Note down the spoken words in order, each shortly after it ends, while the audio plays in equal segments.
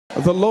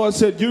The Lord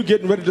said you're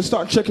getting ready to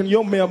start checking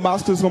your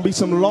mailbox. There's going to be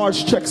some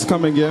large checks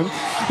coming in.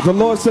 The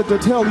Lord said to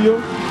tell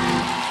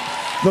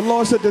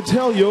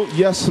you,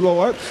 yes,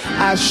 Lord,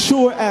 as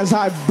sure as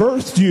I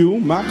birthed you,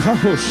 my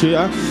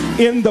kahoshia,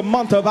 in the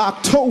month of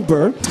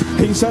October,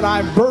 he said,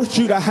 I birthed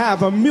you to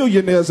have a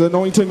millionaire's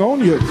anointing on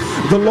you.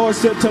 The Lord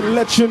said to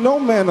let you know,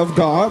 man of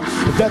God,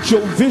 that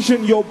your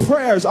vision, your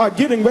prayers are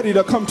getting ready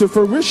to come to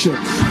fruition.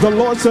 The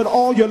Lord said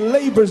all your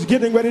labors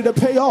getting ready to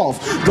pay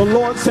off. The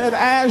Lord said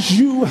as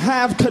you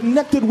have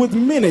connected with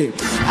many,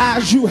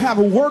 as you have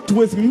worked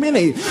with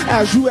many,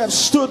 as you have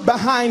stood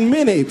behind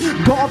many,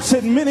 God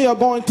said many are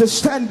going to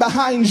stand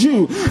behind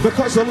you,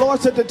 because the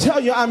Lord said to tell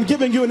you, I'm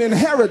giving you an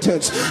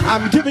inheritance.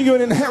 I'm giving you an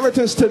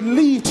inheritance to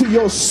leave to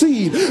your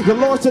seed. The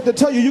Lord said to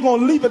tell you, you're going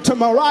to leave it to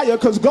Mariah,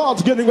 because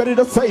God's getting ready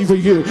to favor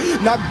you.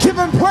 Now give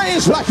him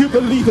praise like you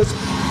believe it's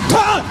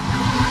done.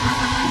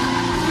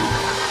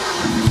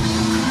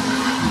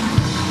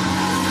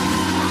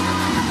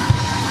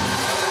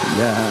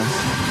 Yes.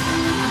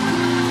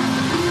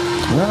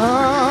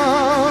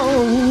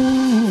 Oh,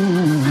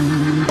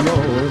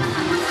 Lord.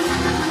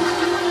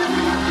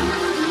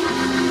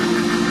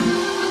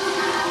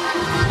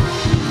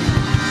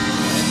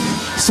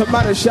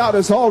 Somebody shout,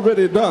 it's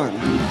already done.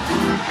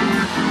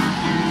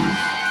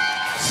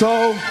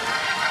 So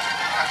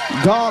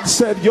God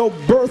said your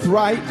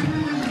birthright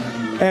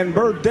and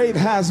birth date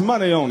has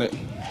money on it.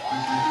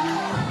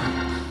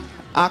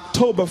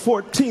 October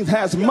 14th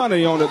has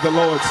money on it, the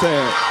Lord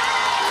said.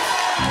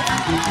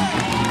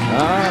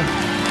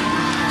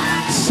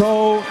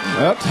 So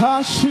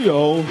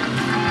Atashio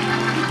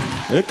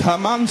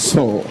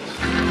Ekamanso.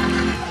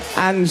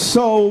 And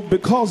so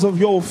because of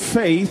your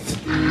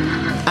faith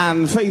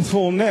and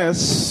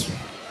faithfulness,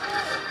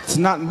 it's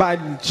not by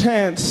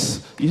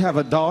chance you have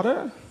a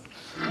daughter,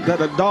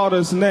 that a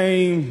daughter's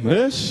name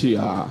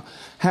Ishia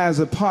has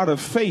a part of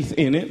faith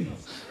in it,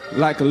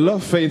 like a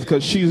love faith,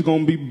 because she's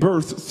going to be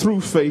birthed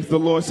through faith. The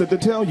Lord said to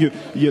tell you,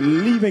 you're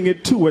leaving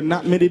it to her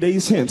not many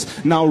days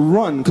hence. Now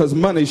run, because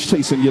money's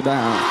chasing you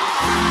down.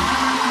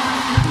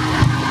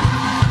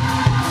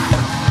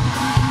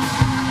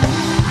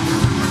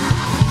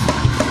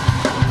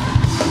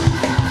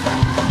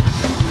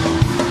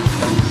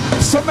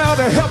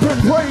 Somebody help him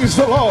praise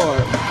the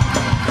Lord.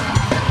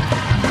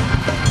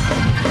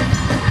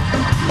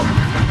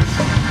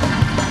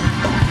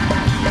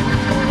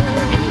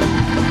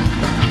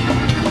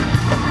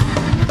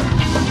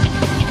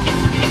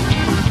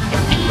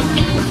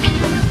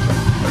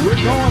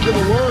 We're going to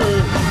the Word.